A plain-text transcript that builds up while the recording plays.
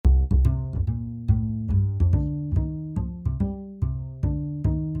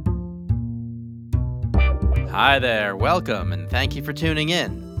Hi there, welcome, and thank you for tuning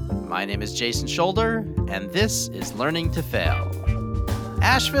in. My name is Jason Shoulder, and this is Learning to Fail.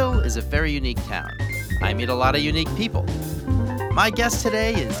 Asheville is a very unique town. I meet a lot of unique people. My guest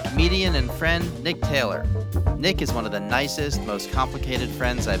today is comedian and friend Nick Taylor. Nick is one of the nicest, most complicated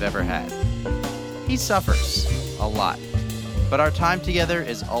friends I've ever had. He suffers a lot, but our time together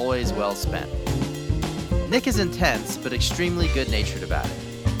is always well spent. Nick is intense, but extremely good-natured about it.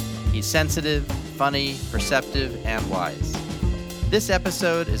 He's sensitive, funny, perceptive, and wise. This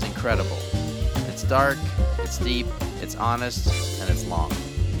episode is incredible. It's dark, it's deep, it's honest, and it's long.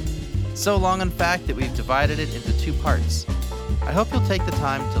 So long, in fact, that we've divided it into two parts. I hope you'll take the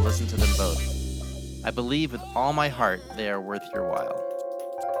time to listen to them both. I believe with all my heart they are worth your while.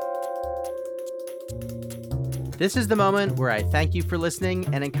 This is the moment where I thank you for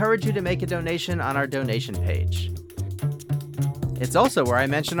listening and encourage you to make a donation on our donation page. It's also where I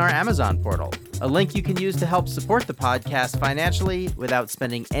mention our Amazon portal, a link you can use to help support the podcast financially without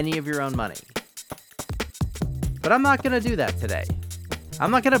spending any of your own money. But I'm not going to do that today.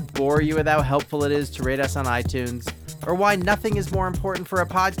 I'm not going to bore you with how helpful it is to rate us on iTunes, or why nothing is more important for a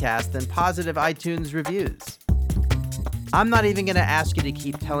podcast than positive iTunes reviews. I'm not even going to ask you to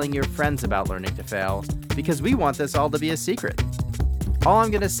keep telling your friends about Learning to Fail, because we want this all to be a secret. All I'm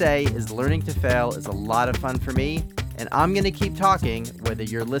going to say is Learning to Fail is a lot of fun for me, and I'm going to keep talking whether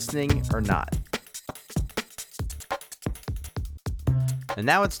you're listening or not. And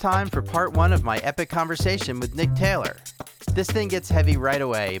now it's time for part one of my epic conversation with Nick Taylor. This thing gets heavy right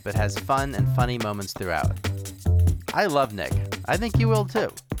away, but has fun and funny moments throughout. I love Nick. I think you will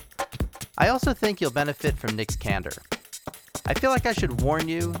too. I also think you'll benefit from Nick's candor. I feel like I should warn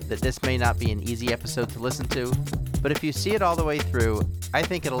you that this may not be an easy episode to listen to, but if you see it all the way through, I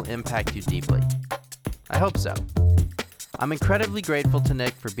think it'll impact you deeply. I hope so. I'm incredibly grateful to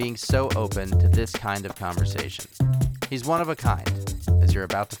Nick for being so open to this kind of conversation. He's one of a kind, as you're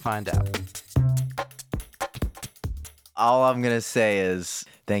about to find out. All I'm going to say is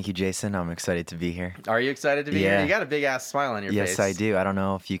thank you, Jason. I'm excited to be here. Are you excited to be here? You got a big-ass smile on your face. Yes, I do. I don't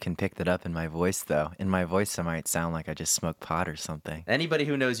know if you can pick that up in my voice, though. In my voice, I might sound like I just smoked pot or something. Anybody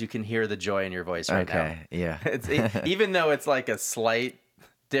who knows you can hear the joy in your voice right now. Okay, yeah. Even though it's like a slight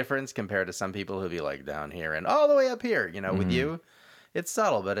difference compared to some people who be like down here and all the way up here, with you, it's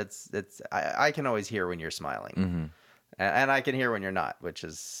subtle, but I can always hear when you're smiling. Mm-hmm. And I can hear when you're not, which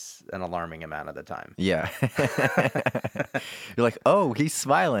is an alarming amount of the time. Yeah. You're like, oh, he's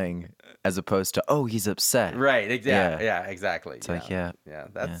smiling, as opposed to, oh, he's upset. Right. Exactly. Yeah, exactly. It's like, yeah.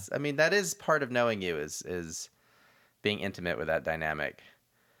 I mean, that is part of knowing you is being intimate with that dynamic.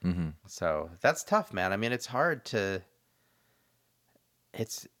 Mm-hmm. So that's tough, man. I mean, it's hard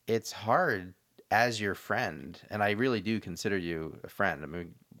as your friend, and I really do consider you a friend. I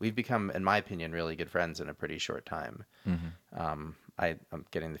mean, we've become, in my opinion, really good friends in a pretty short time. Mm-hmm. I'm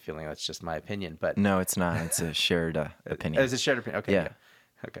getting the feeling that's just my opinion, but no, it's not. It's a shared opinion. It's a shared opinion. Okay. Yeah.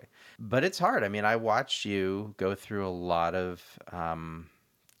 Okay. But it's hard. I mean, I watched you go through a lot of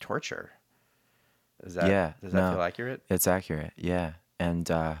torture. Does that feel accurate? It's accurate. Yeah. And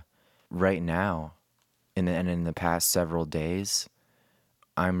right now, in the past several days,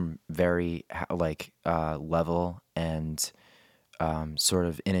 I'm very level and sort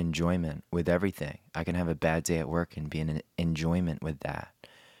of in enjoyment with everything. I can have a bad day at work and be in enjoyment with that.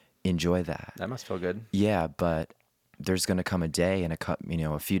 Enjoy that. That must feel good. Yeah, but there's going to come a day and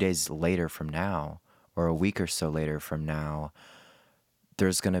a few days later from now, or a week or so later from now,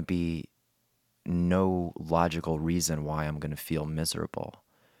 there's going to be no logical reason why I'm going to feel miserable.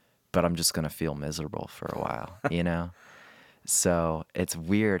 But I'm just going to feel miserable for a while, So it's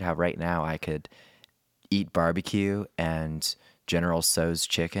weird how right now I could eat barbecue and General Tso's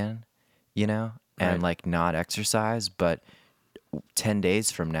chicken, and right. not exercise, but 10 days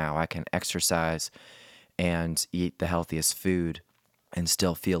from now I can exercise and eat the healthiest food and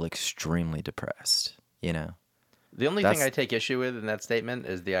still feel extremely depressed, The only thing I take issue with in that statement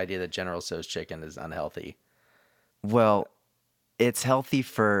is the idea that General Tso's chicken is unhealthy. Well, it's healthy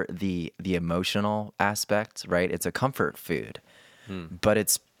for the emotional aspect, right? It's a comfort food, but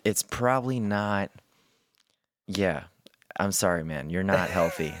it's probably not. Yeah, I'm sorry, man. You're not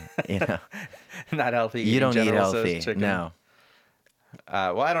healthy. Not healthy. You don't eat General healthy. Tso's chicken. No.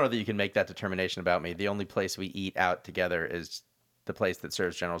 Well, I don't know that you can make that determination about me. The only place we eat out together is the place that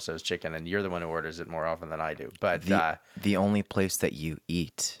serves General Tso's chicken, and you're the one who orders it more often than I do. But the only place that you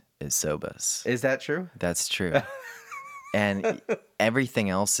eat is Soba's. Is that true? That's true. And everything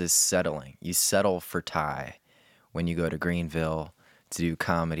else is settling. You settle for Thai when you go to Greenville to do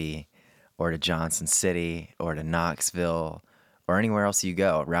comedy, or to Johnson City, or to Knoxville, or anywhere else you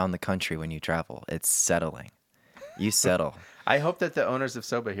go around the country when you travel. It's settling. You settle. I hope that the owners of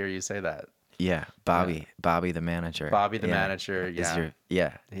Soba hear you say that. Yeah, Bobby the manager. Bobby the Yeah, manager, is yeah.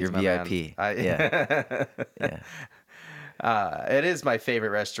 your He's my man. VIP. Yeah, yeah. It is my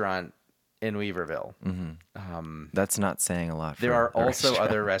favorite restaurant in Weaverville. That's not saying a lot. There for are a also restaurant.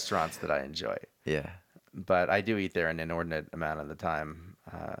 other restaurants that I enjoy, Yeah, but I do eat there an inordinate amount of the time.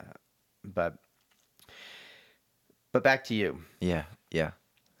 But back to you. yeah.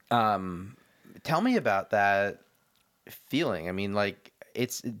 Tell me about that feeling. I mean, like,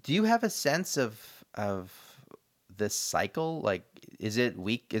 do you have a sense of this cycle? Like, is it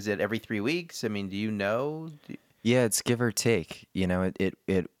every 3 weeks? I mean, do you know? Yeah, it's give or take.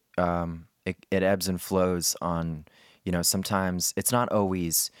 It ebbs and flows on, sometimes it's not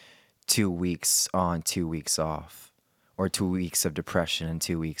always 2 weeks on, 2 weeks off, or 2 weeks of depression and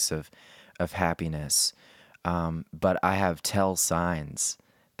 2 weeks of happiness. But I have tell signs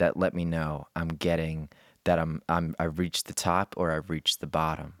that let me know I've reached the top or I've reached the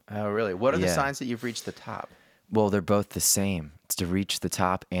bottom. Oh, really? What are the Yeah. signs that you've reached the top? Well, they're both the same. It's to reach the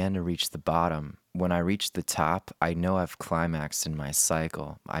top and to reach the bottom. When I reach the top, I know I've climaxed in my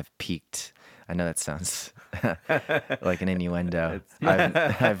cycle. I've peaked. I know that sounds like an innuendo.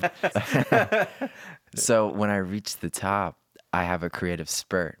 So when I reach the top, I have a creative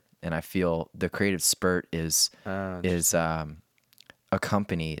spurt, and I feel the creative spurt is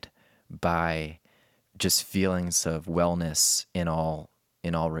accompanied by just feelings of wellness in all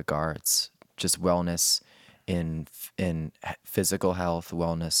regards. Just wellness in physical health,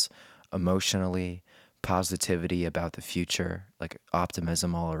 wellness emotionally, positivity about the future, like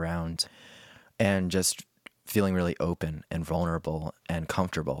optimism all around, and just feeling really open and vulnerable and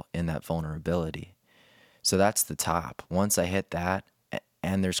comfortable in that vulnerability. So that's the top. Once I hit that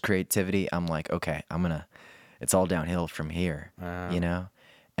and there's creativity, I'm like, okay, it's all downhill from here,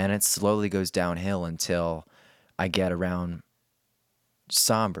 And it slowly goes downhill until I get around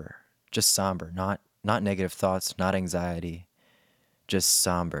somber, just somber, not negative thoughts, not anxiety, just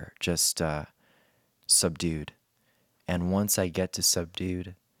somber, just subdued. And once I get to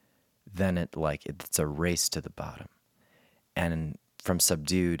subdued, then it's a race to the bottom. And from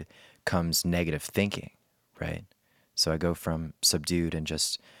subdued comes negative thinking, right? So I go from subdued and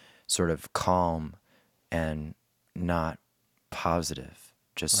just sort of calm and not positive,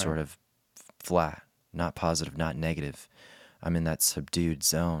 just Right. sort of flat, not positive, not negative. I'm in that subdued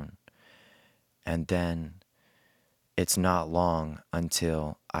zone. And then it's not long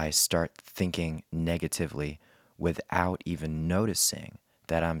until I start thinking negatively without even noticing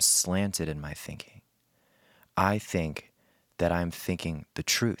that I'm slanted in my thinking. I think that I'm thinking the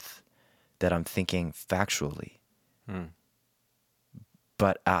truth, that I'm thinking factually.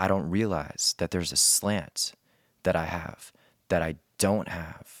 But I don't realize that there's a slant that I have that I don't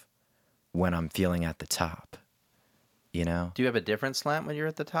have when I'm feeling at the top, Do you have a different slant when you're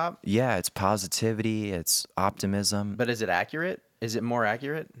at the top? Yeah, it's positivity, it's optimism. But is it accurate? Is it more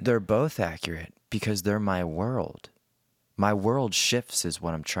accurate? They're both accurate because they're my world. My world shifts is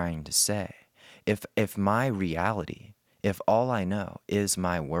what I'm trying to say. If my reality, if all I know is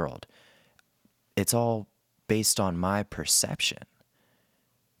my world, it's all based on my perception.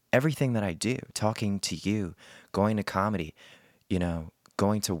 Everything that I do, talking to you, going to comedy,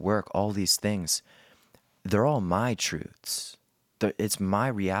 going to work, all these things, they're all my truths. It's my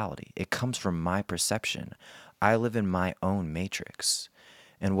reality. It comes from my perception. I live in my own matrix.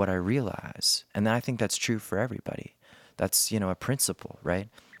 And what I realize, and I think that's true for everybody, that's, a principle, right?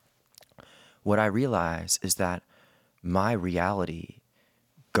 What I realize is that my reality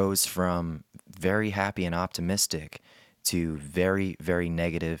goes from very happy and optimistic to very, very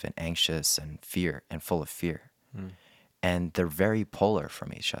negative and anxious and fear and full of fear. And they're very polar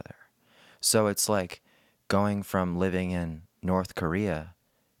from each other. So it's like going from living in North Korea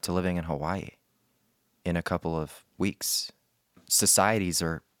to living in Hawaii in a couple of weeks. Societies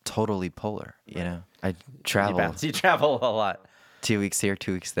are totally polar, I travel You travel a lot. 2 weeks here,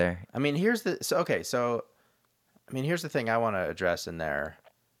 2 weeks there. I mean, here's the thing I want to address in there.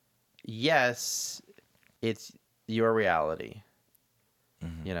 Yes, it's your reality,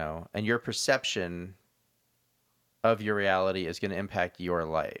 and your perception of your reality is going to impact your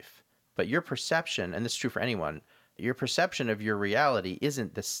life. But your perception, and this is true for anyone, your perception of your reality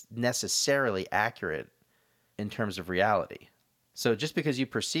isn't necessarily accurate in terms of reality. So just because you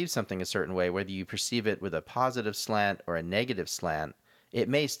perceive something a certain way, whether you perceive it with a positive slant or a negative slant, it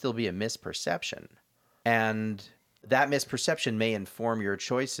may still be a misperception. And that misperception may inform your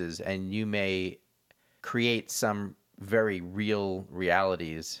choices, and you may create some very real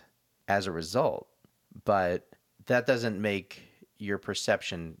realities as a result. But that doesn't make your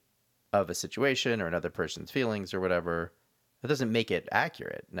perception of a situation or another person's feelings or whatever, that doesn't make it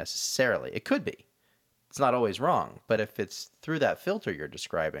accurate necessarily. It could be. It's not always wrong. But if it's through that filter you're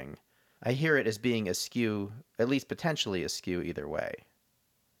describing, I hear it as being askew, at least potentially askew either way.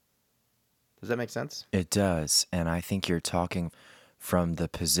 Does that make sense? It does. And I think you're talking from the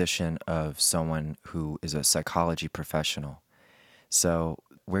position of someone who is a psychology professional. So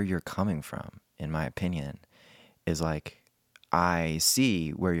where you're coming from, in my opinion, is like, I see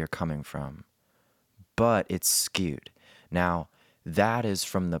where you're coming from, but it's skewed. Now, that is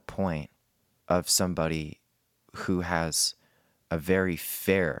from the point of somebody who has a very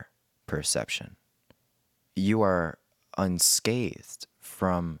fair perception. You are unscathed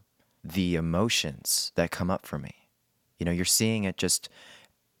from the emotions that come up for me. You know, you're seeing it just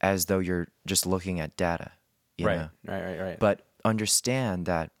as though you're just looking at data. You know? Right. But understand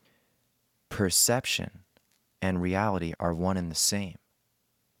that perception and reality are one and the same.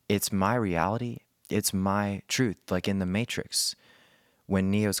 It's my reality. It's my truth. Like in The Matrix, when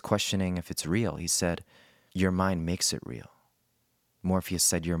Neo's questioning if it's real, he said, your mind makes it real. Morpheus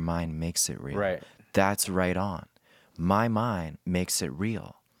said, your mind makes it real. Right. That's right on. My mind makes it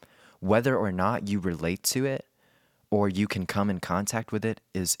real. Whether or not you relate to it or you can come in contact with it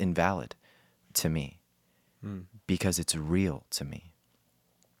is invalid to me because it's real to me.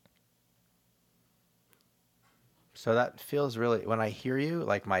 So that feels really, when I hear you,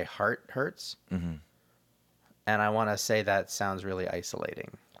 like my heart hurts. Mm-hmm. And I want to say that sounds really isolating.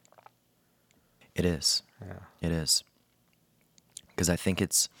 It is. Yeah. It is. Because I think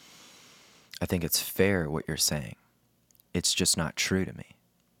it's fair what you're saying. It's just not true to me.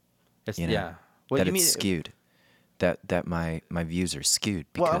 It's, You know, yeah. Well, that you it's mean, skewed. That my views are skewed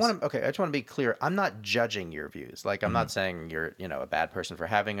because well, I just want to be clear. I'm not judging your views. Like, I'm not saying you're, a bad person for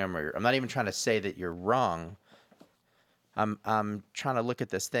having them, or I'm not even trying to say that you're wrong. I'm trying to look at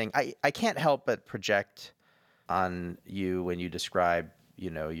this thing. I can't help but project on you when you describe,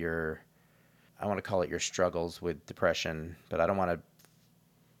 your, I want to call it your struggles with depression, but I don't want to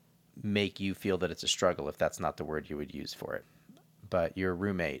make you feel that it's a struggle if that's not the word you would use for it. But your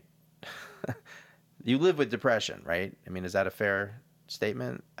roommate, you live with depression, right? I mean, is that a fair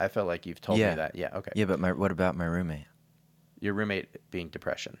statement? I felt like you've told me that. Yeah, okay. Yeah, but what about my roommate? Your roommate being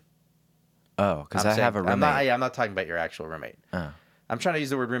depression. Oh, because I have a roommate. I'm not talking about your actual roommate. Oh. I'm trying to use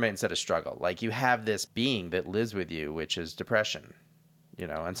the word roommate instead of struggle. Like, you have this being that lives with you, which is depression,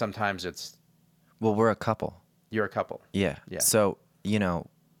 and sometimes it's... Well, we're a couple. You're a couple. Yeah. Yeah. So,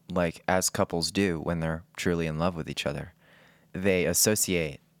 like as couples do when they're truly in love with each other, they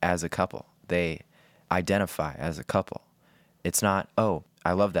associate as a couple. They identify as a couple. It's not, oh,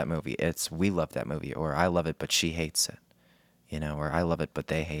 I love that movie. It's we love that movie, or I love it, but she hates it, or I love it, but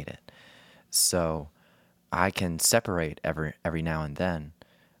they hate it. So I can separate every now and then,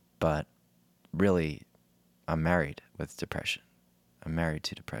 but really, I'm married with depression. I'm married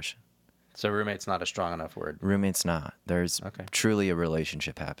to depression. So roommate's not a strong enough word. Roommate's not. There's Okay. truly a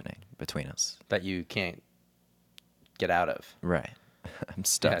relationship happening between us. That you can't get out of. Right. I'm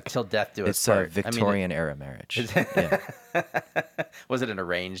stuck. Yeah, till death do us It's part. a Victorian era marriage. Yeah. Was it an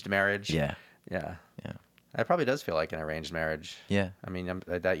arranged marriage? Yeah. Yeah. Yeah. It probably does feel like an arranged marriage. Yeah. I mean,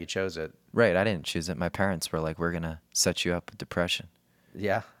 I doubt you chose it. Right. I didn't choose it. My parents were like, we're going to set you up with depression.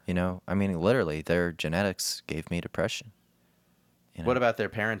 Yeah. I mean, literally, their genetics gave me depression. What about their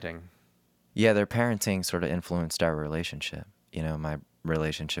parenting? Yeah, their parenting sort of influenced our relationship. My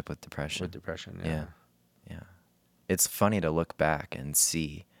relationship with depression. With depression, yeah. Yeah. It's funny to look back and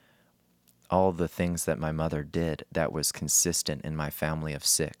see all the things that my mother did that was consistent in my family of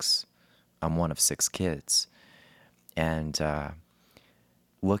 6. I'm one of 6 kids. And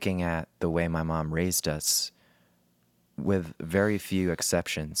looking at the way my mom raised us, with very few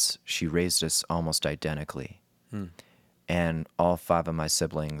exceptions, she raised us almost identically. And all 5 of my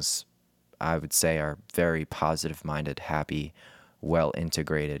siblings, I would say, are very positive-minded, happy,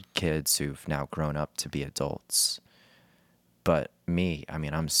 well-integrated kids who've now grown up to be adults. But me, I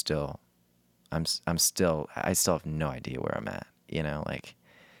mean, I still have no idea where I'm at. Like,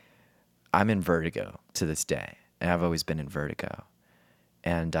 I'm in vertigo to this day, and I've always been in vertigo.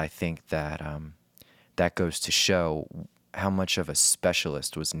 And I think that that goes to show how much of a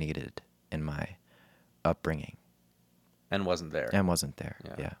specialist was needed in my upbringing. And wasn't there.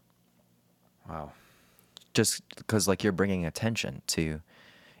 Yeah. Wow. Just because, like, you're bringing attention to,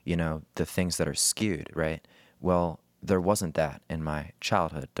 the things that are skewed, right? Well, there wasn't that in my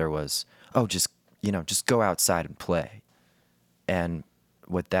childhood. There was, just go outside and play. And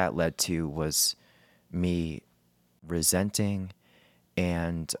what that led to was me resenting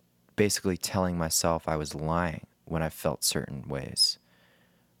and basically telling myself I was lying when I felt certain ways.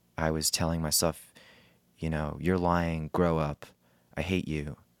 I was telling myself, you're lying, grow up, I hate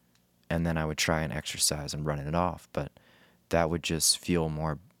you. And then I would try and exercise and run it off, but that would just fuel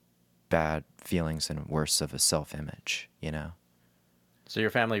more bad feelings and worse of a self-image. So your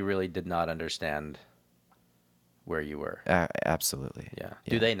family really did not understand where you were. Absolutely. Yeah.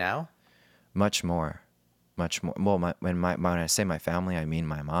 Do they now? Much more. Well, when I say my family, I mean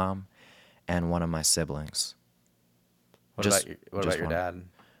my mom and one of my siblings. What about your one.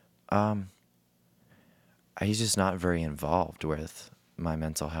 dad? He's just not very involved with my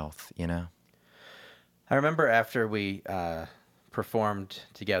mental health. I remember after we performed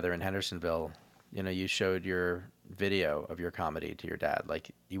together in Hendersonville, you showed your video of your comedy to your dad.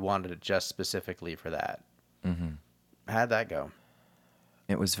 Like, you wanted it just specifically for that. Mm-hmm. How'd that go?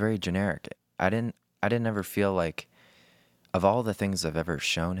 It was very generic. I didn't ever feel like, of all the things I've ever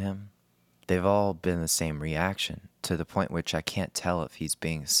shown him, they've all been the same reaction, to the point which I can't tell if he's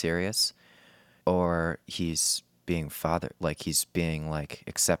being serious or he's being he's being like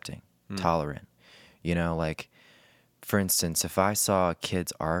accepting, tolerant. Like, for instance, if I saw a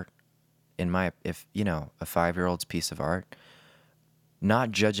kid's art a 5-year-old's piece of art,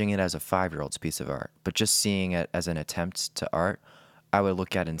 not judging it as a 5-year-old's piece of art, but just seeing it as an attempt to art, I would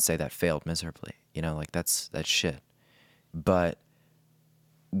look at it and say that failed miserably. Like, that's shit. But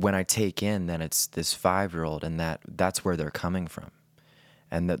when I take in that it's this 5-year-old and that's where they're coming from,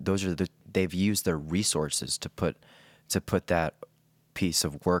 and that they've used their resources to put that piece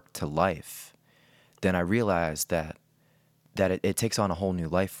of work to life, then I realized that it takes on a whole new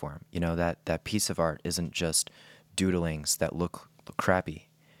life form. That piece of art isn't just doodlings that look crappy,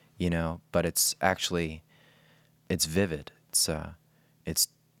 but it's actually, it's vivid. It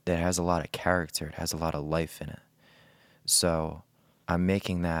has a lot of character. It has a lot of life in it. So I'm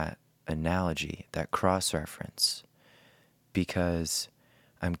making that analogy, that cross-reference, because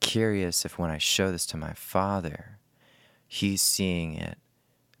I'm curious if when I show this to my father, he's seeing it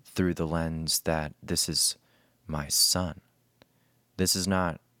through the lens that this is my son. This is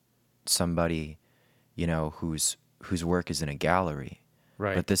not somebody, whose work is in a gallery.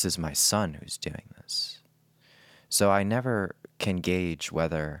 Right. But this is my son who's doing this. So I never can gauge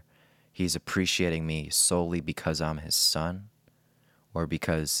whether he's appreciating me solely because I'm his son or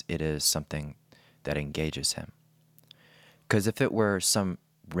because it is something that engages him. Because if it were some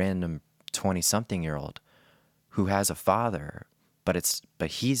random 20-something-year-old who has a father, but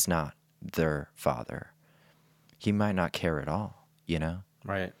he's not their father, he might not care at all,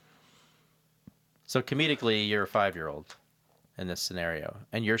 Right. So comedically, you're a 5-year-old in this scenario,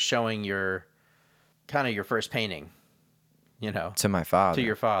 and you're showing your first painting, to my father. to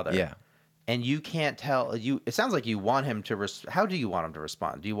your father. Yeah. And you can't tell it sounds like you want him to how do you want him to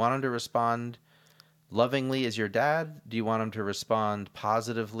respond? Do you want him to respond lovingly as your dad? Do you want him to respond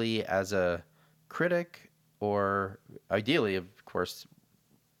positively as a critic? Or ideally, of course,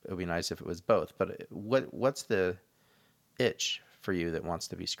 it would be nice if it was both. But what's the itch for you that wants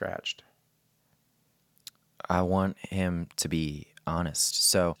to be scratched? I want him to be honest.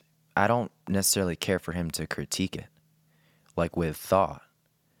 So I don't necessarily care for him to critique it, like with thought.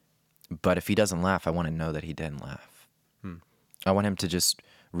 But if he doesn't laugh, I want to know that he didn't laugh. I want him to just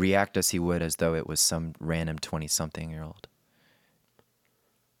react as he would as though it was some random 20-something-year-old.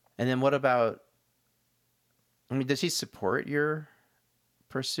 And then what about, does he support your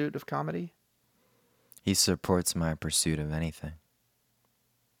pursuit of comedy? He supports my pursuit of anything.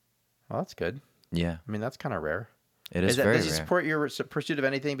 Well, that's good. Yeah. That's kind of rare. It is very rare. Does he support your pursuit of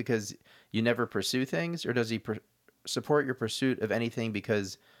anything because you never pursue things? Or does he support your pursuit of anything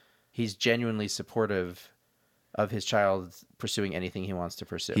because he's genuinely supportive of his child pursuing anything he wants to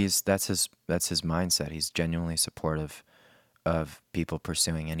pursue? That's his mindset. He's genuinely supportive of people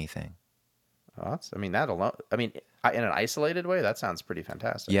pursuing anything. Well, that alone, in an isolated way, that sounds pretty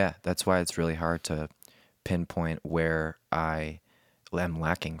fantastic. Yeah, that's why it's really hard to pinpoint where I am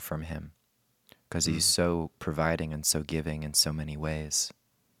lacking from him, because he's so providing and so giving in so many ways.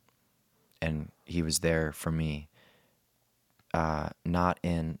 And he was there for me, not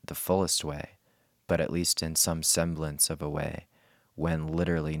in the fullest way, but at least in some semblance of a way, when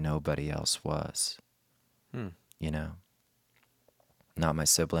literally nobody else was. Not my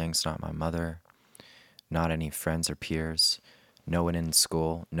siblings, not my mother, not any friends or peers, no one in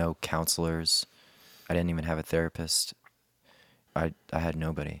school, no counselors. I didn't even have a therapist. I had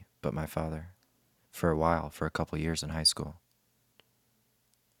nobody but my father for a while, for a couple years in high school.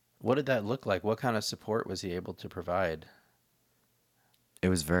 What did that look like? What kind of support was he able to provide? It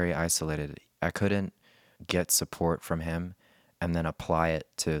was very isolated. I couldn't get support from him and then apply it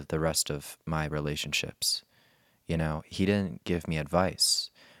to the rest of my relationships. He didn't give me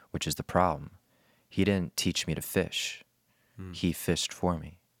advice. which is the problem. He didn't teach me to fish. He fished for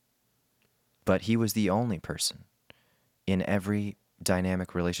me. But he was the only person in every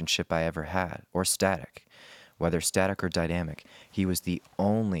dynamic relationship I ever had, or static, whether static or dynamic. He was the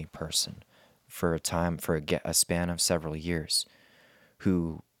only person for a span of several years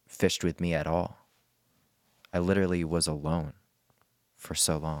who fished with me at all. I literally was alone for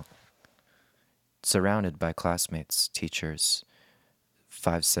so long, surrounded by classmates, teachers,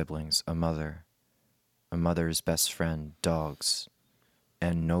 5 siblings, a mother's best friend, dogs,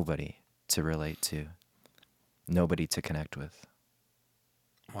 and nobody to relate to, nobody to connect with.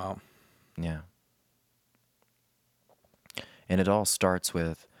 Wow. Yeah. And it all starts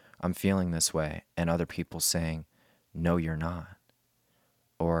with, I'm feeling this way, and other people saying, no, you're not.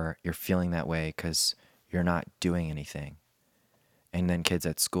 Or you're feeling that way because you're not doing anything. And then kids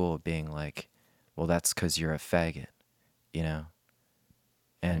at school being like, well, that's because you're a faggot, you know?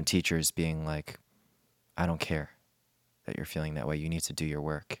 And teachers being like, I don't care that you're feeling that way. You need to do your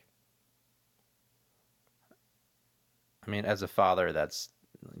work. I mean, as a father, that's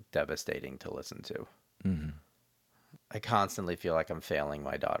devastating to listen to. Mm-hmm. I constantly feel like I'm failing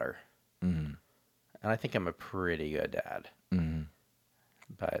my daughter. Mm-hmm. And I think I'm a pretty good dad. Mm-hmm.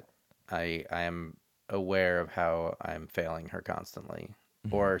 But I am aware of how I'm failing her constantly.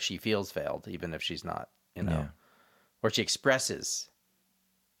 Mm-hmm. Or she feels failed, even if she's not, you know. Yeah. Or she expresses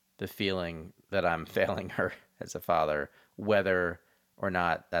the feeling that I'm failing her as a father, whether or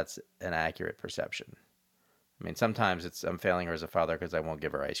not that's an accurate perception. I mean, sometimes I'm failing her as a father because I won't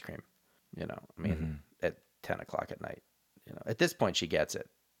give her ice cream, you know. I mean, at 10 o'clock at night, you know. At this point, she gets it.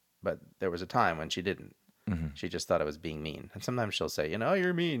 But there was a time when she didn't. Mm-hmm. She just thought I was being mean. And sometimes she'll say, you know,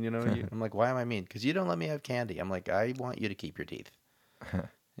 you're mean, you know. I'm like, why am I mean? Because you don't let me have candy. I'm like, I want you to keep your teeth.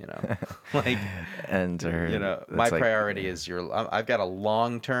 You know, like, and her, you know, my priority is I've got a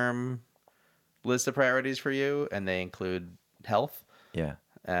long-term list of priorities for you, and they include health. Yeah.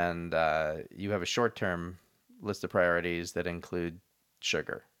 And you have a short-term list of priorities that include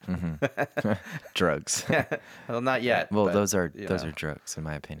sugar. Mm-hmm. Drugs. Well, not yet. Well, but, those are drugs, in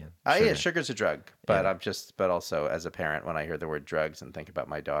my opinion. Yeah, sugar's a drug. But Yeah. but also as a parent, when I hear the word drugs and think about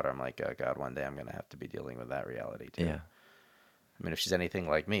my daughter, I'm like, oh God, one day I'm going to have to be dealing with that reality too. Yeah. I mean, if she's anything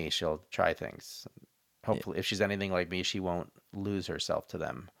like me, she'll try things. Hopefully, if she's anything like me, she won't lose herself to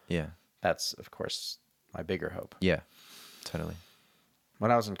them. Yeah. That's, of course, my bigger hope. Yeah. Totally.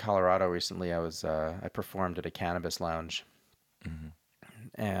 When I was in Colorado recently, I performed at a cannabis lounge. Mm-hmm.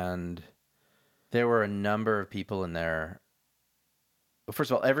 And there were a number of people in there.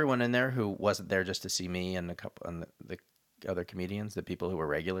 First of all, everyone in there who wasn't there just to see me and the other comedians, the people who were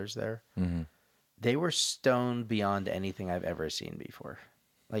regulars there, Mm-hmm. they were stoned beyond anything I've ever seen before.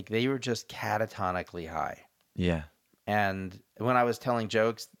 Like, they were just catatonically high. Yeah. And when I was telling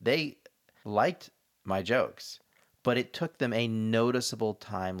jokes, they liked my jokes, but it took them a noticeable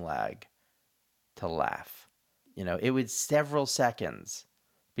time lag to laugh. You know, it was several seconds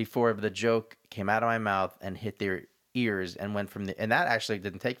before the joke came out of my mouth and hit their ears and went from and that actually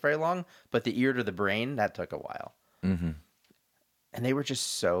didn't take very long, but the ear to the brain, that took a while. Mm-hmm. And they were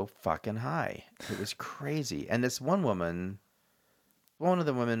just so fucking high. It was crazy. And this one of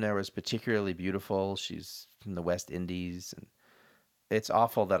the women there was particularly beautiful. She's from the West Indies. And it's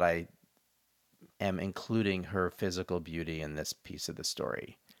awful that I am including her physical beauty in this piece of the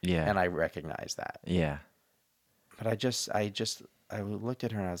story. Yeah. And I recognize that. Yeah. But I looked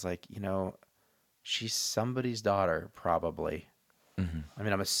at her and I was like, you know, she's somebody's daughter, probably. Mm-hmm.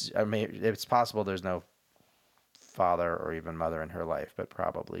 I mean, it's possible there's no father or even mother in her life, but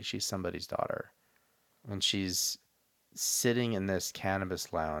probably she's somebody's daughter. And she's sitting in this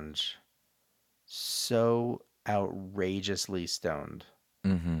cannabis lounge, so outrageously stoned.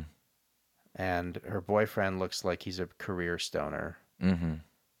 Mm-hmm. And her boyfriend looks like he's a career stoner. Mm-hmm.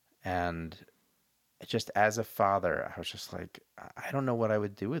 And just as a father, I was just like, I don't know what I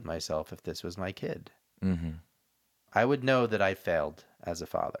would do with myself if this was my kid. Mm-hmm. I would know that I failed as a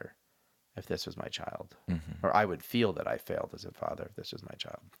father if this was my child. Mm-hmm. Or I would feel that I failed as a father if this was my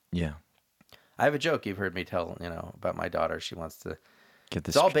child. Yeah. I have a joke you've heard me tell, you know, about my daughter. She wants to... Get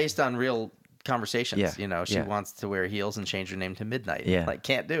this. It's all based on real conversations. Yeah. You know, she Yeah. wants to wear heels and change her name to Midnight. Yeah. Like,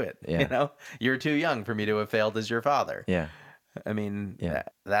 can't do it. Yeah. You know, you're too young for me to have failed as your father. Yeah. I mean, Yeah.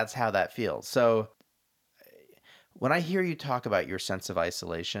 That's how that feels. So when I hear you talk about your sense of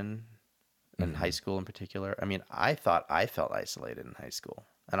isolation in Mm-hmm. high school in particular, I mean, I thought I felt isolated in high school,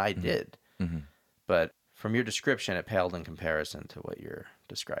 and I did. Mm-hmm. But from your description, it paled in comparison to what you're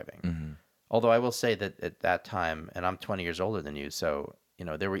describing. Mm-hmm. Although I will say that at that time, and I'm 20 years older than you, so, you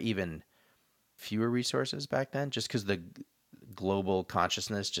know, there were even fewer resources back then, just because the global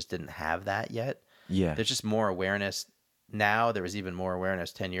consciousness just didn't have that yet. Yeah. There's just more awareness now. There was even more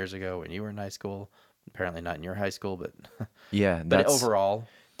awareness 10 years ago when you were in high school. Apparently not in your high school, but Yeah, but overall,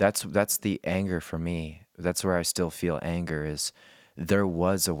 that's the anger for me. That's where I still feel anger is there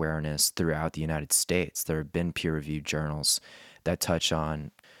was awareness throughout the United States. There have been peer-reviewed journals that touch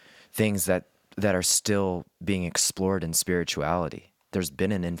on things that are still being explored in spirituality. There's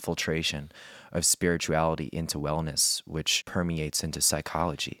been an infiltration of spirituality into wellness, which permeates into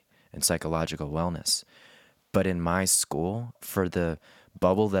psychology and psychological wellness. But in my school, for the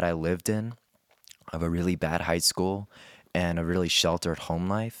bubble that I lived in, of a really bad high school and a really sheltered home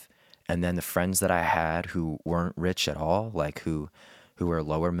life, and then the friends that I had who weren't rich at all, like who were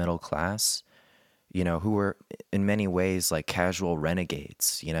lower middle class, who were in many ways like casual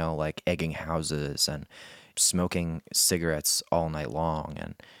renegades, like egging houses and smoking cigarettes all night long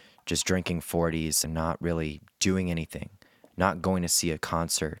and just drinking 40s and not really doing anything, not going to see a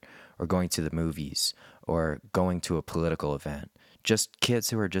concert or going to the movies or going to a political event, just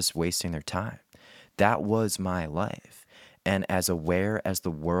kids who are just wasting their time. That was my life. And as aware as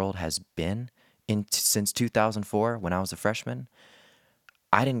the world has been since 2004 when I was a freshman,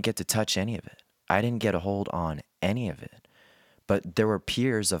 I didn't get to touch any of it. I didn't get a hold on any of it. But there were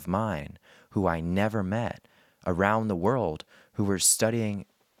peers of mine who I never met around the world who were studying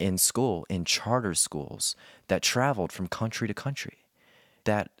in school, in charter schools that traveled from country to country,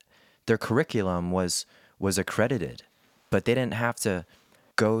 that their curriculum was accredited, but they didn't have to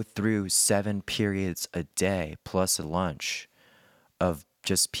go through 7 periods a day plus a lunch of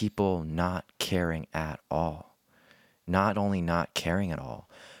just people not caring at all. Not only not caring at all,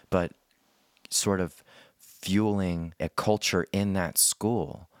 but sort of fueling a culture in that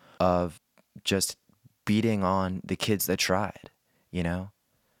school of just beating on the kids that tried,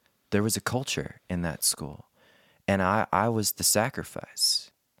 There was a culture in that school. And I was the sacrifice.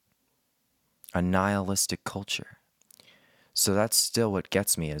 A nihilistic culture. So that's still what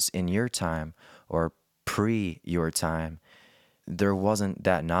gets me is in your time or pre your time, there wasn't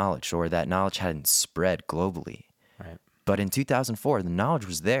that knowledge or that knowledge hadn't spread globally. right. But in 2004, the knowledge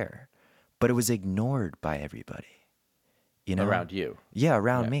was there, but it was ignored by everybody. Around you. Yeah,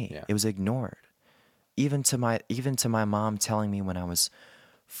 around Yeah, me. yeah. It was ignored. Even to my mom telling me when I was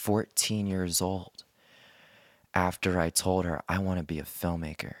 14 years old, after I told her I want to be a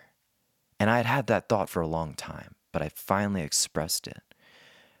filmmaker. And I had had that thought for a long time, but I finally expressed it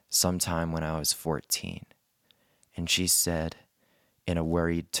sometime when I was 14. And she said in a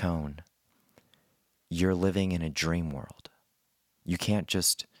worried tone, "You're living in a dream world. You can't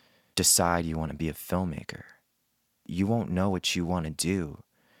just decide you want to be a filmmaker. You won't know what you want to do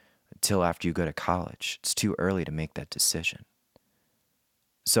until after you go to college. It's too early to make that decision."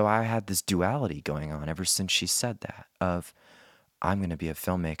 So I had this duality going on ever since she said that of I'm going to be a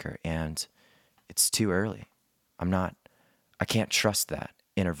filmmaker and it's too early. I can't trust that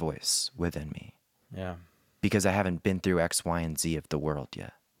inner voice within me Yeah. because I haven't been through X, Y, and Z of the world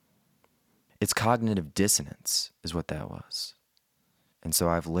yet. It's cognitive dissonance is what that was. And so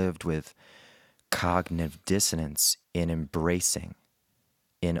I've lived with cognitive dissonance in embracing,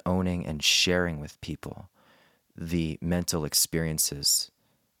 in owning and sharing with people the mental experiences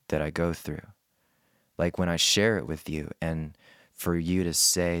that I go through. Like when I share it with you and for you to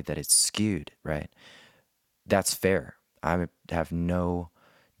say that it's skewed, right? That's fair. I have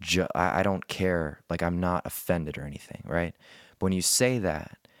I don't care. Like I'm not offended or anything, right? But when you say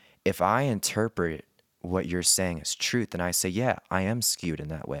that, if I interpret what you're saying as truth and I say, yeah, I am skewed in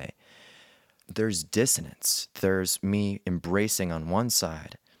that way, there's dissonance. There's me embracing on one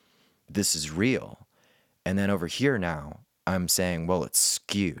side, this is real. And then over here now, I'm saying, well, it's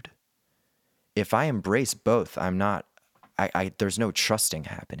skewed. If I embrace both, there's no trusting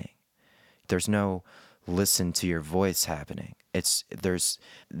happening. There's no listen to your voice happening.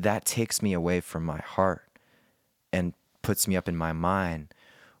 That takes me away from my heart and puts me up in my mind,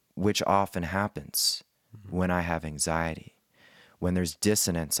 which often happens when I have anxiety. When there's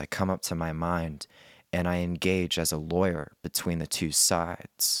dissonance, I come up to my mind and I engage as a lawyer between the two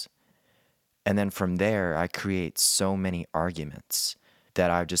sides. And then from there, I create so many arguments that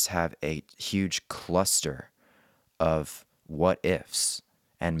I just have a huge cluster of what ifs,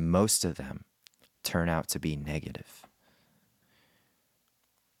 and most of them turn out to be negative.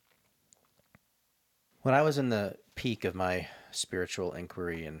 When I was in the peak of my spiritual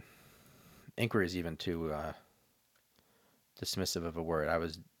inquiry, and inquiry is even too dismissive of a word, I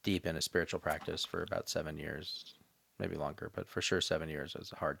was deep in a spiritual practice for about 7 years, maybe longer, but for sure 7 years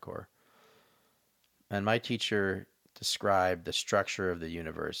as a hardcore. And my teacher described the structure of the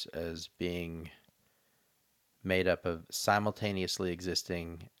universe as being made up of simultaneously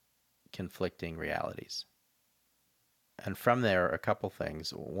existing conflicting realities. And from there, a couple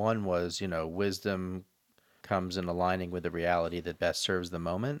things. One was, wisdom comes in aligning with the reality that best serves the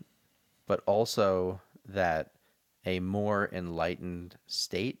moment, but also that a more enlightened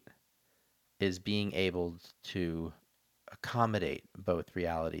state is being able to accommodate both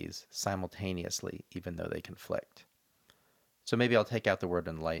realities simultaneously, even though they conflict. So maybe I'll take out the word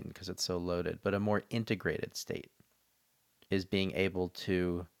enlightened because it's so loaded, but a more integrated state is being able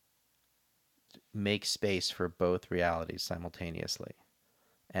to make space for both realities simultaneously.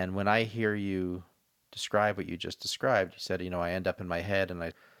 And when I hear you describe what you just described, you said, I end up in my head and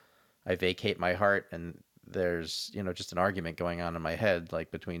I vacate my heart and there's, just an argument going on in my head,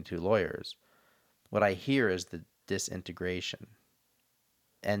 like between two lawyers. What I hear is the disintegration.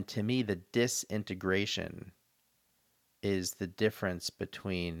 And to me, the disintegration is the difference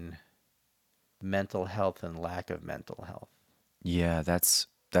between mental health and lack of mental health. Yeah, that's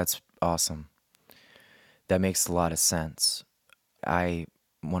awesome. That makes a lot of sense. I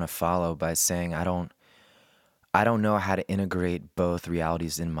want to follow by saying I don't know how to integrate both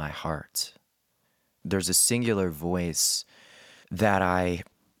realities in my heart. There's a singular voice that I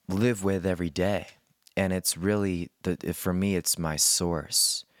live with every day, and it's really for me it's my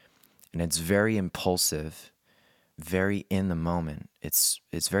source. And it's very impulsive, very in the moment. It's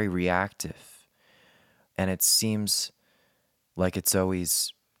very reactive. And it seems like it's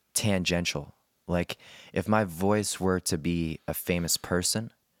always tangential. Like if my voice were to be a famous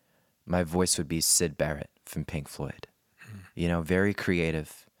person, my voice would be Syd Barrett from Pink Floyd. Very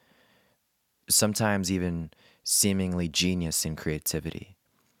creative, sometimes even seemingly genius in creativity,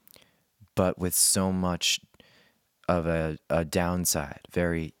 but with so much of a downside,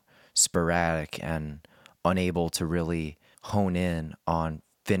 very sporadic and unable to really hone in on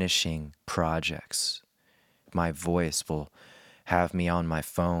finishing projects. My voice will have me on my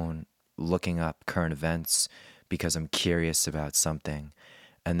phone looking up current events because I'm curious about something,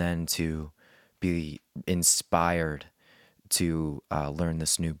 and then to be inspired to learn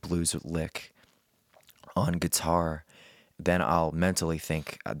this new blues lick on guitar, then I'll mentally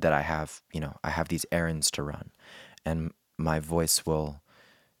think that I have these errands to run, and my voice will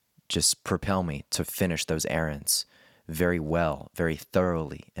just propel me to finish those errands very well, very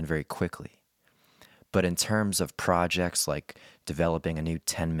thoroughly, and very quickly. But in terms of projects like developing a new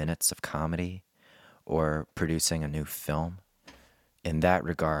 10 minutes of comedy or producing a new film, in that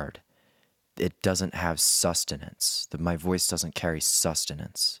regard, it doesn't have sustenance. My voice doesn't carry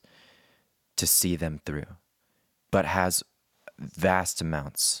sustenance to see them through, but has vast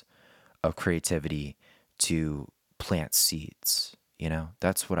amounts of creativity to plant seeds.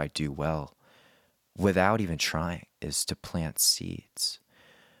 That's what I do well without even trying, is to plant seeds.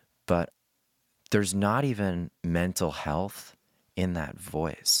 But there's not even mental health in that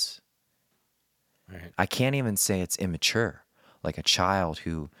voice. Right. I can't even say it's immature, like a child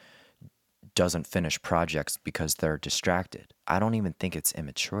who doesn't finish projects because they're distracted. I don't even think it's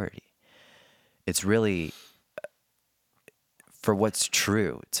immaturity. It's really for what's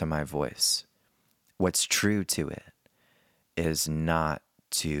true to my voice. What's true to it is not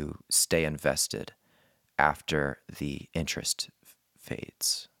to stay invested after the interest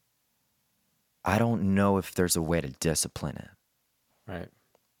fades. I don't know if there's a way to discipline it. Right.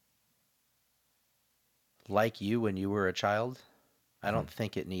 Like you when you were a child, I don't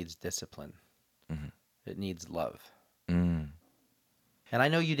think it needs discipline. Mm-hmm. It needs love. Mm. And I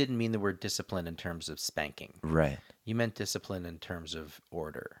know you didn't mean the word discipline in terms of spanking. Right. You meant discipline in terms of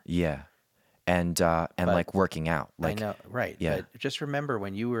order. Yeah. And But like working out. I know, right. Yeah. But just remember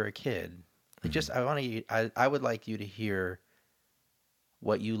when you were a kid, I would like you to hear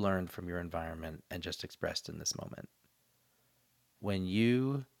what you learned from your environment and just expressed in this moment. When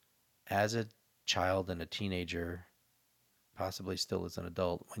you, as a child and a teenager, possibly still as an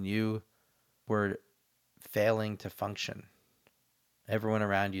adult, when you were failing to function, everyone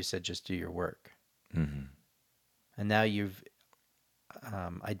around you said, just do your work. Mm-hmm. And now you've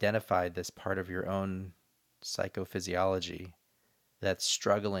identified this part of your own psychophysiology that's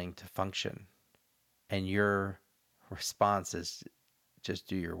struggling to function. And your response is just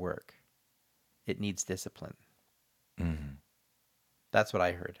do your work. It needs discipline. Mm-hmm. That's what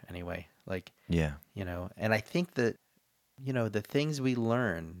I heard anyway. Yeah. And I think that, the things we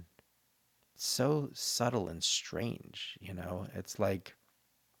learn, so subtle and strange, it's like,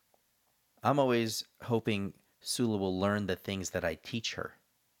 I'm always hoping Sula will learn the things that I teach her,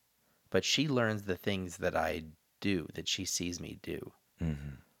 but she learns the things that I do, that she sees me do.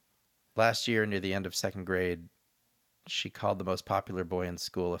 Mm-hmm. Last year, near the end of second grade, she called the most popular boy in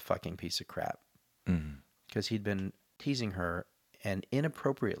school a fucking piece of crap. Mm-hmm. because he'd been teasing her and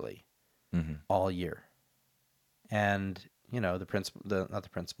inappropriately Mm-hmm. all year. And, the principal, not the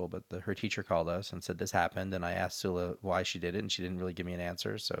principal, but her teacher called us and said this happened. And I asked Sula why she did it, and she didn't really give me an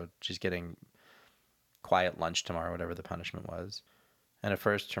answer. So she's getting quiet lunch tomorrow, whatever the punishment was. And at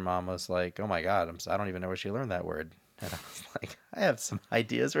first her mom was like, oh my God, I don't even know where she learned that word. And I was like, I have some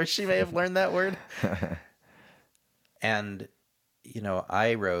ideas where she may have learned that word. And,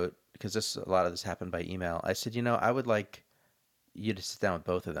 I wrote, because a lot of this happened by email. I said, I would like you to sit down with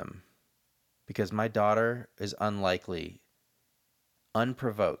both of them, because my daughter is unlikely,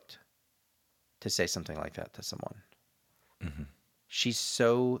 unprovoked, to say something like that to someone. Mm-hmm. She's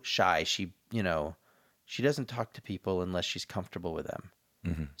so shy. She doesn't talk to people unless she's comfortable with them.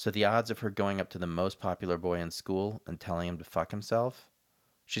 Mm-hmm. So the odds of her going up to the most popular boy in school and telling him to fuck himself,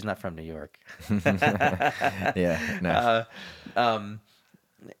 she's not from New York. Yeah, no.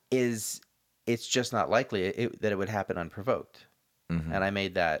 It's just not likely that it would happen unprovoked. Mm-hmm. And I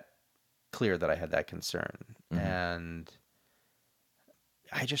made that clear that I had that concern. Mm-hmm. And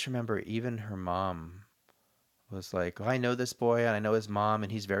I just remember even her mom was like, oh, I know this boy and I know his mom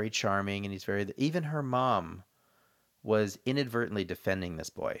and he's very charming and even her mom was inadvertently defending this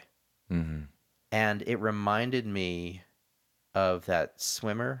boy. Mm-hmm. And it reminded me of that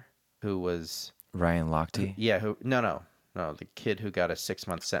swimmer who was... Ryan Lochte? Yeah, no, the kid who got a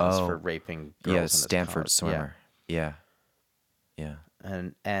 6-month sentence for raping girls. Yeah, in Stanford college. swimmer. Yeah.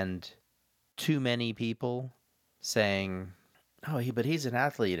 And too many people saying, oh, but he's an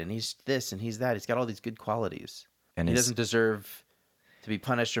athlete and he's this and he's that. He's got all these good qualities. And he doesn't deserve to be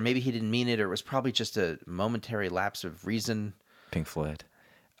punished, or maybe he didn't mean it, or it was probably just a momentary lapse of reason. Pink Floyd.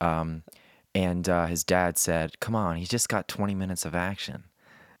 And his dad said, come on, he's just got 20 minutes of action.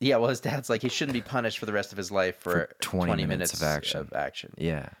 Yeah, well, his dad's like, he shouldn't be punished for the rest of his life for 20 minutes of action.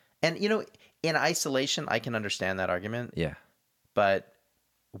 Yeah. And, in isolation, I can understand that argument. Yeah. But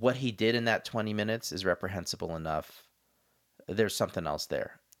what he did in that 20 minutes is reprehensible enough. There's something else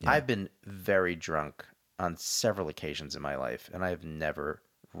there. Yeah. I've been very drunk on several occasions in my life, and I have never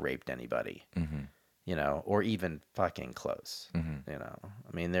raped anybody, or even fucking close, I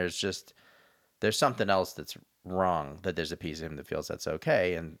mean, there's something else that's wrong, that there's a piece of him that feels that's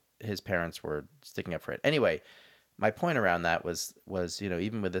okay, and his parents were sticking up for it. Anyway, my point around that was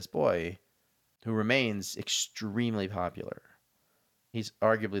even with this boy, who remains extremely popular, he's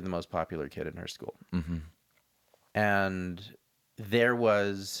arguably the most popular kid in her school. Mm-hmm. And there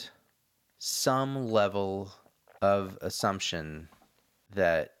was some level of assumption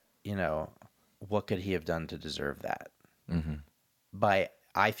that, what could he have done to deserve that? Mm-hmm. By,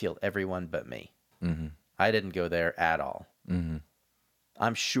 I feel, everyone but me. Mm-hmm. I didn't go there at all. Mm-hmm.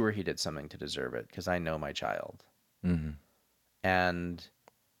 I'm sure he did something to deserve it, because I know my child. Mm-hmm. And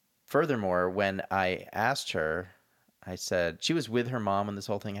furthermore, when I asked her, I said, she was with her mom when this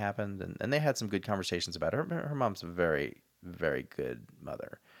whole thing happened, and they had some good conversations about it. Her mom's a very, very good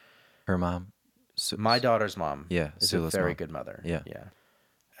mother. Her mom? My daughter's mom is Sula's a very mom. good mother. Yeah.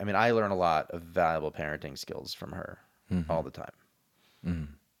 I mean, I learn a lot of valuable parenting skills from her all the time.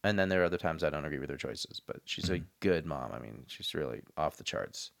 Mm-hmm. And then there are other times I don't agree with her choices, but she's a good mom. I mean, she's really off the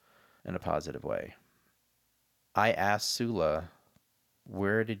charts in a positive way. I asked Sula,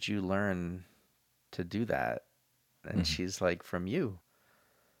 where did you learn to do that? And she's like, from you.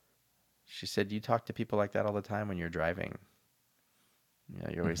 She said, you talk to people like that all the time when you're driving.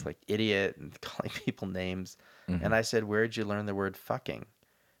 You're always like idiot and calling people names. Mm-hmm. And I said, where'd you learn the word fucking?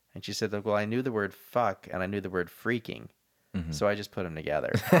 And she said, well, I knew the word fuck and I knew the word freaking. Mm-hmm. So I just put them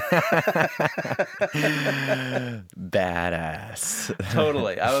together. Badass.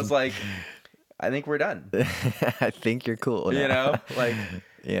 Totally. I was like, I think we're done. I think you're cool now.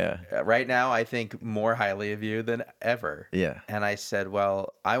 Yeah. Right now, I think more highly of you than ever. Yeah. And I said,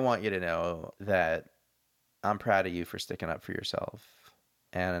 well, I want you to know that I'm proud of you for sticking up for yourself.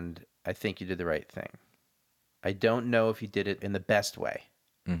 And I think you did the right thing. I don't know if you did it in the best way.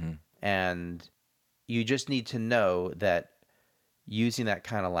 Mm-hmm. And you just need to know that using that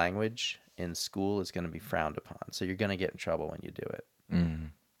kind of language in school is going to be frowned upon. So you're going to get in trouble when you do it. Mm-hmm.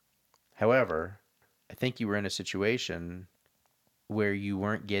 However, I think you were in a situation where you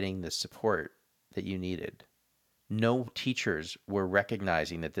weren't getting the support that you needed. No teachers were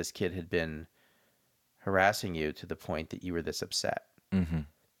recognizing that this kid had been harassing you to the point that you were this upset. Mm-hmm.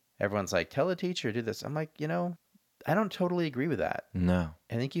 Everyone's like, tell a teacher, do this. I'm like, I don't totally agree with that. No.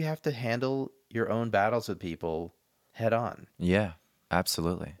 I think you have to handle your own battles with people head on. Yeah,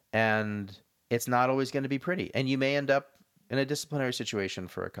 absolutely. And it's not always going to be pretty. And you may end up in a disciplinary situation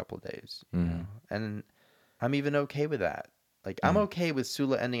for a couple of days. Mm-hmm. And I'm even okay with that. Like, I'm okay with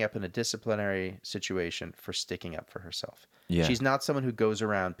Sula ending up in a disciplinary situation for sticking up for herself. Yeah. She's not someone who goes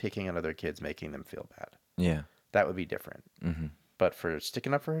around picking on other kids, making them feel bad. Yeah. That would be different. Mm-hmm. But for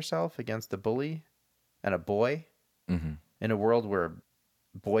sticking up for herself against a bully and a boy Mm-hmm. in a world where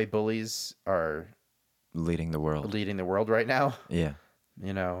boy bullies are Leading the world. leading the world right now, Yeah.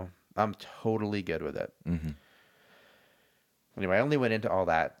 I'm totally good with it. Mm-hmm. Anyway, I only went into all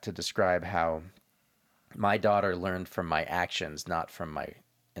that to describe how my daughter learned from my actions, not from my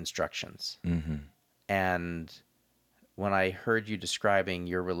instructions. Mm-hmm. And when I heard you describing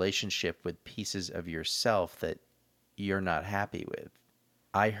your relationship with pieces of yourself that you're not happy with,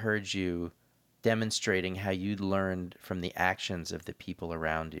 I heard you demonstrating how you learned from the actions of the people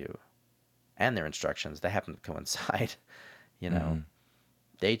around you and their instructions. They happen to coincide, Mm-hmm.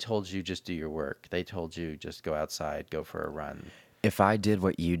 They told you just do your work. They told you just go outside, go for a run. If I did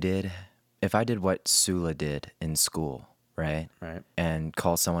what you did, if I did what Sula did in school, right? Right. And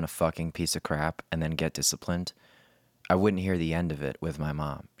call someone a fucking piece of crap and then get disciplined, I wouldn't hear the end of it with my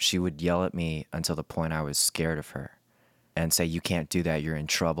mom. She would yell at me until the point I was scared of her and say, you can't do that. You're in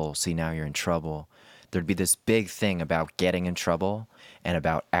trouble. See, now you're in trouble. There'd be this big thing about getting in trouble and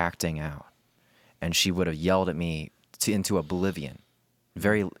about acting out. And she would have yelled at me into oblivion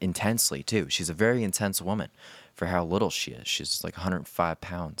very intensely, too. She's a very intense woman for how little she is. She's like 105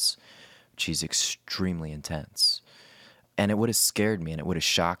 pounds. She's extremely intense. And it would have scared me and it would have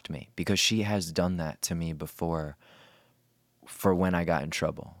shocked me because she has done that to me before for when I got in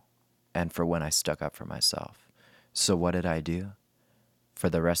trouble and for when I stuck up for myself. So what did I do? For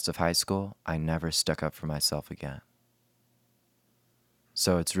the rest of high school, I never stuck up for myself again.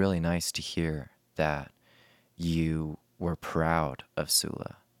 So it's really nice to hear that you were proud of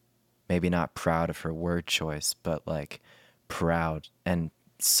Sula. Maybe not proud of her word choice, but like proud and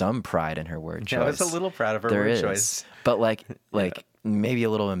some pride in her word choice. I was a little proud of her There word is. choice. But like maybe a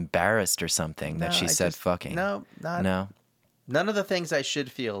little embarrassed or something that she said fucking. No, No. none of the things I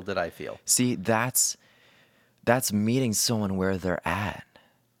should feel did I feel. See, that's meeting someone where they're at.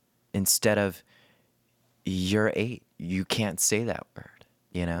 Instead of you're 8, you can't say that word,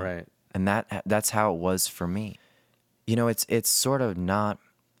 Right. And that's how it was for me. It's sort of not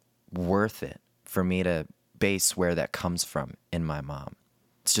worth it for me to base where that comes from in my mom.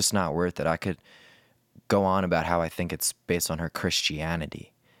 It's just not worth it. I could go on about how I think it's based on her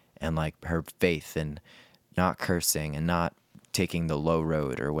Christianity and like her faith and not cursing and not taking the low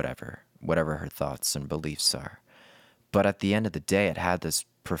road or whatever her thoughts and beliefs are. But at the end of the day, it had this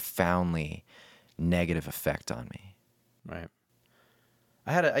profoundly negative effect on me. Right.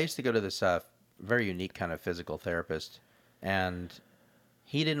 I used to go to this very unique kind of physical therapist, and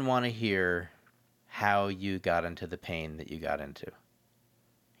he didn't want to hear how you got into the pain that you got into.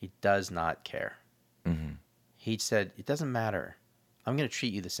 He does not care. Mm-hmm. He said, it doesn't matter. I'm going to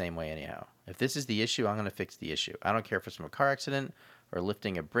treat you the same way anyhow. If this is the issue, I'm going to fix the issue. I don't care if it's from a car accident or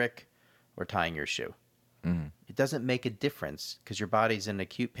lifting a brick or tying your shoe. Mm-hmm. It doesn't make a difference because your body's in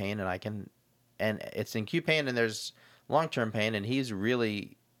acute pain and it's in acute pain and there's long-term pain, and he's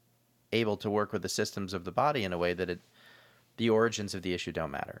really able to work with the systems of the body in a way that the origins of the issue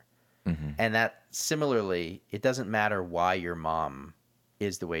don't matter. Mm-hmm. And that similarly, it doesn't matter why your mom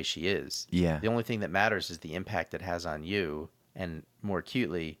is the way she is. Yeah. The only thing that matters is the impact it has on you, and more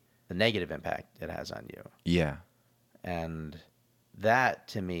acutely, the negative impact it has on you. Yeah. And that,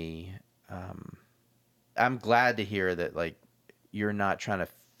 to me, I'm glad to hear that, like, you're not trying to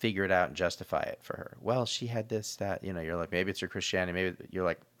figure it out and justify it for her. Well, she had this, that, you're like, maybe it's her Christianity. Maybe you're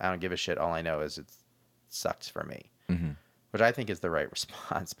like, I don't give a shit. All I know is it sucks for me, Mm-hmm. which I think is the right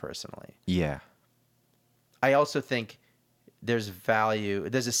response personally. Yeah. I also think there's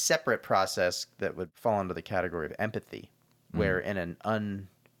a separate process that would fall under the category of empathy, where in an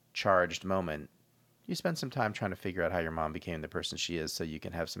uncharged moment, you spend some time trying to figure out how your mom became the person she is so you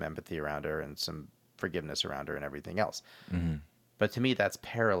can have some empathy around her and some forgiveness around her and everything else. Mm-hmm. But to me, that's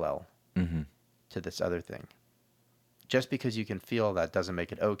parallel Mm-hmm. to this other thing. Just because you can feel that doesn't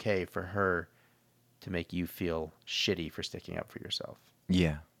make it okay for her to make you feel shitty for sticking up for yourself.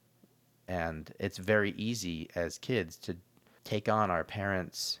 Yeah. And it's very easy as kids to take on our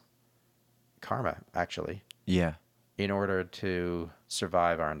parents' karma, actually, Yeah. in order to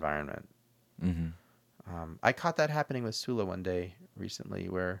survive our environment. Mm-hmm. I caught that happening with Sula one day recently,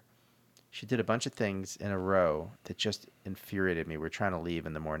 where she did a bunch of things in a row that just infuriated me. We're trying to leave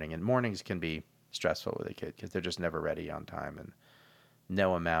in the morning, and mornings can be stressful with a kid because they're just never ready on time, and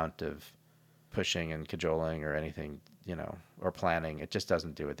no amount of pushing and cajoling or anything, or planning, it just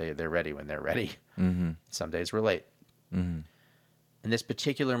doesn't do it. They're ready when they're ready. Mm-hmm. Some days we're late. Mm-hmm. And this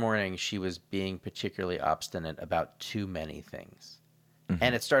particular morning, she was being particularly obstinate about too many things.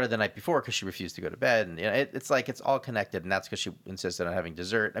 And it started the night before because she refused to go to bed. And it's like it's all connected. And that's because she insisted on having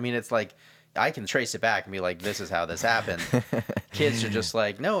dessert. I mean, it's like I can trace it back and be like, this is how this happened. Kids are just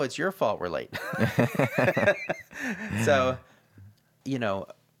like, no, it's your fault we're late. So,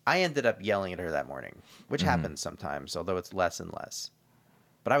 I ended up yelling at her that morning, which happens sometimes, although it's less and less.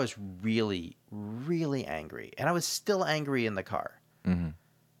 But I was really, really angry. And I was still angry in the car.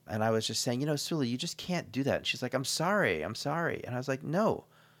 And I was just saying, Suli, you just can't do that. And she's like, I'm sorry. And I was like, no.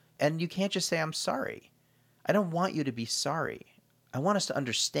 And you can't just say, I'm sorry. I don't want you to be sorry. I want us to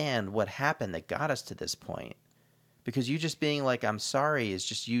understand what happened that got us to this point. Because you just being like, I'm sorry, is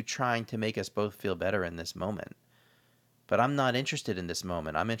just you trying to make us both feel better in this moment. But I'm not interested in this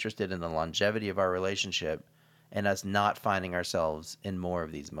moment. I'm interested in the longevity of our relationship and us not finding ourselves in more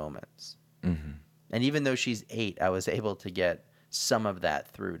of these moments. And even though she's 8, I was able to get some of that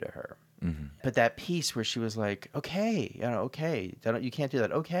through to her. But that piece where she was like, okay, okay, you can't do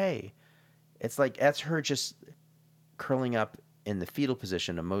that. Okay. It's like, that's her just curling up in the fetal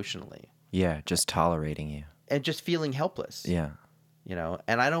position emotionally. Yeah, just tolerating you. And just feeling helpless. Yeah.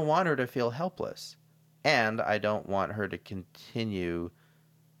 And I don't want her to feel helpless. And I don't want her to continue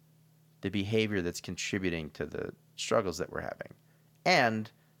the behavior that's contributing to the struggles that we're having. And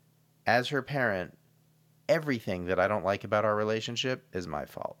as her parent, everything that I don't like about our relationship is my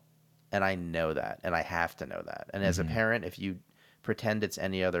fault. And I know that. And I have to know that. And as a parent, if you pretend it's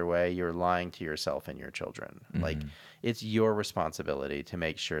any other way, you're lying to yourself and your children. Like, it's your responsibility to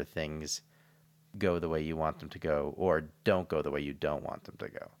make sure things go the way you want them to go or don't go the way you don't want them to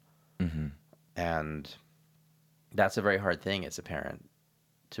go. And that's a very hard thing as a parent,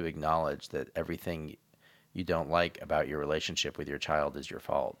 to acknowledge that everything you don't like about your relationship with your child is your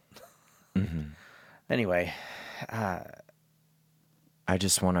fault. Anyway, I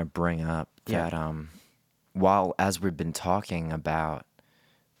just want to bring up that while as we've been talking about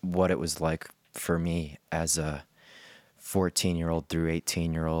what it was like for me as a 14-year-old through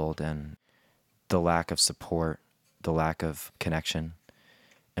 18-year-old and the lack of support, the lack of connection,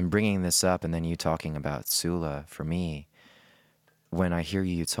 and bringing this up and then you talking about Sula, for me, when I hear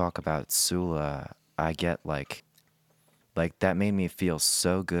you talk about Sula, I get like that made me feel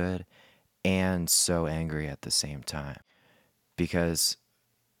so good and so angry at the same time, because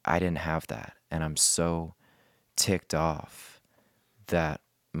I didn't have that, and I'm so ticked off that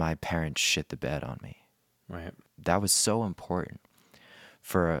my parents shit the bed on me. right. That was so important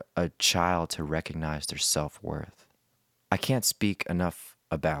for a child to recognize their self-worth. I can't speak enough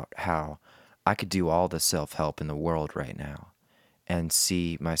about how I could do all the self-help in the world right now and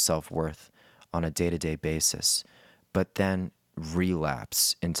see my self-worth on a day-to-day basis, but then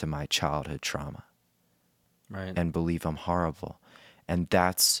relapse into my childhood trauma. Right. And believe I'm horrible. And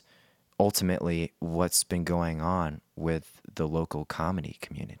that's ultimately what's been going on with the local comedy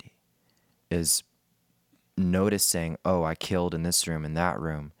community, is noticing, oh, I killed in this room and that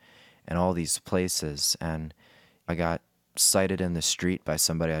room and all these places, and I got cited in the street by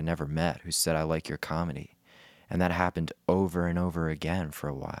somebody I never met who said, I like your comedy. And that happened over and over again for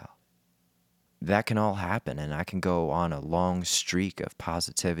a while. That can all happen, and I can go on a long streak of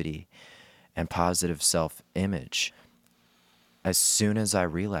positivity and positive self-image. As soon as I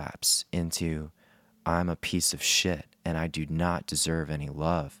relapse into I'm a piece of shit and I do not deserve any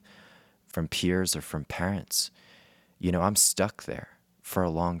love from peers or from parents, I'm stuck there for a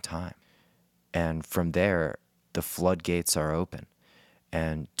long time. And from there, the floodgates are open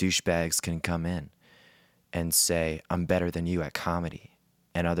and douchebags can come in and say, I'm better than you at comedy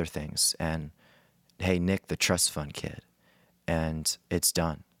and other things. And hey, Nick, the trust fund kid. And it's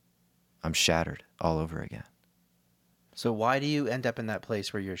done. I'm shattered all over again. So why do you end up in that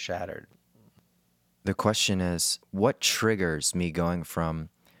place where you're shattered? The question is, what triggers me going from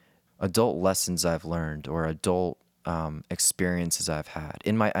adult lessons I've learned or adult experiences I've had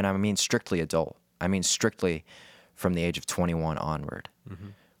and I mean strictly adult. I mean strictly from the age of 21 onward,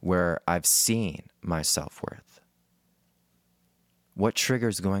 where I've seen my self-worth. What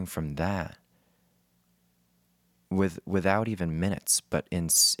triggers going from that without even minutes, but in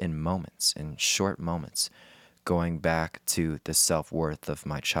moments, in short moments, going back to the self-worth of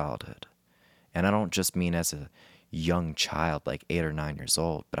my childhood? And I don't just mean as a young child, like 8 or 9 years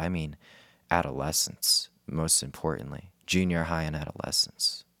old, but I mean adolescence, most importantly, junior high and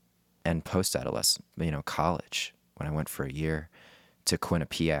adolescence, and post-adolescent, college, when I went for a year to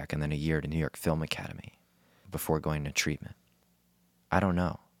Quinnipiac and then a year to New York Film Academy before going to treatment. I don't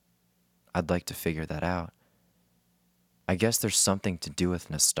know. I'd like to figure that out. I guess there's something to do with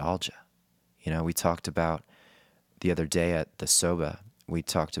nostalgia. We talked about the other day at the Soba, we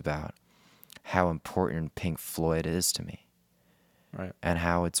talked about how important Pink Floyd is to me. Right. And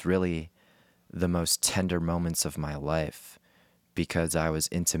how it's really the most tender moments of my life because I was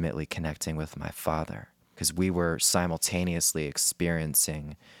intimately connecting with my father, because we were simultaneously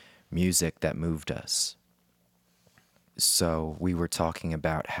experiencing music that moved us. So we were talking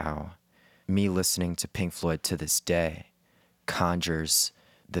about how me listening to Pink Floyd to this day conjures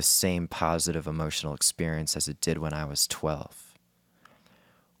the same positive emotional experience as it did when I was 12.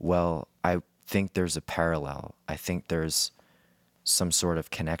 Well, I think there's a parallel. I think there's some sort of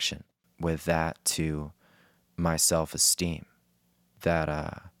connection with that to my self-esteem,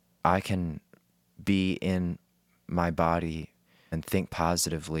 that I can be in my body and think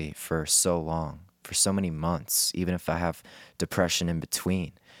positively for so long, for so many months. Even if I have depression in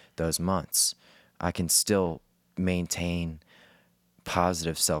between those months, I can still maintain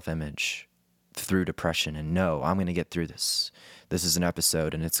positive self-image through depression and know I'm going to get through this. This is an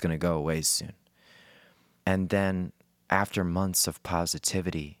episode and it's going to go away soon. And then after months of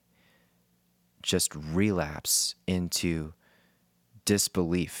positivity, just relapse into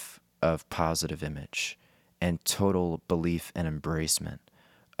disbelief of positive image and total belief and embracement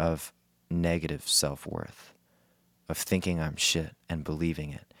of negative self-worth, of thinking I'm shit and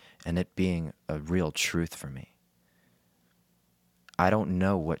believing it, and it being a real truth for me. I don't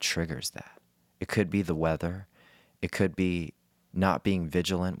know what triggers that. It could be the weather. It could be not being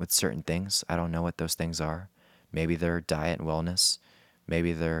vigilant with certain things. I don't know what those things are. Maybe they're diet and wellness.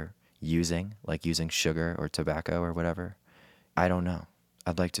 Maybe they're using sugar or tobacco or whatever. I don't know.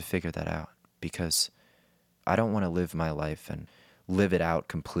 I'd like to figure that out because I don't want to live my life and live it out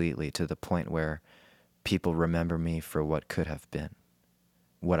completely to the point where people remember me for what could have been,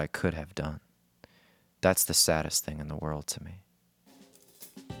 what I could have done. That's the saddest thing in the world to me.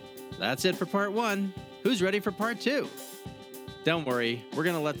 That's it for part 1. Who's ready for part 2? Don't worry, we're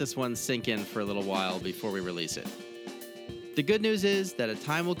going to let this one sink in for a little while before we release it. The good news is that a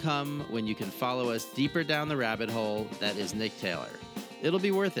time will come when you can follow us deeper down the rabbit hole that is Nick Taylor. It'll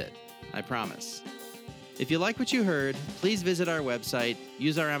be worth it, I promise. If you like what you heard, please visit our website,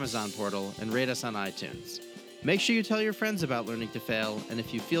 use our Amazon portal, and rate us on iTunes. Make sure you tell your friends about Learning to Fail, and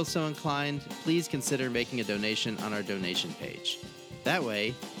if you feel so inclined, please consider making a donation on our donation page. That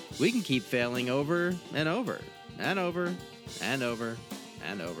way, we can keep failing over and over and over and over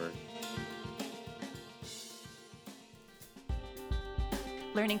and over.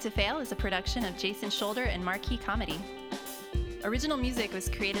 Learning to Fail is a production of Jason Shoulder and Marquee Comedy. Original music was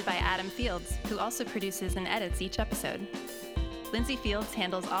created by Adam Fields, who also produces and edits each episode. Lindsay Fields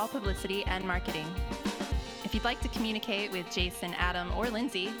handles all publicity and marketing. If you'd like to communicate with Jason, Adam, or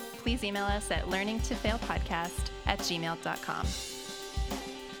Lindsay, please email us at learningtofailpodcast@gmail.com.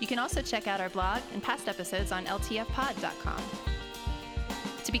 You can also check out our blog and past episodes on ltfpod.com.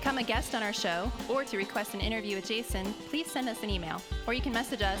 To become a guest on our show or to request an interview with Jason, please send us an email, or you can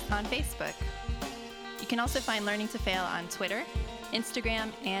message us on Facebook. You can also find Learning to Fail on Twitter,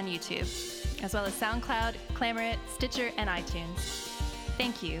 Instagram, and YouTube, as well as SoundCloud, Clamorit, Stitcher, and iTunes.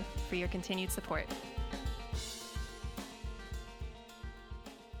 Thank you for your continued support.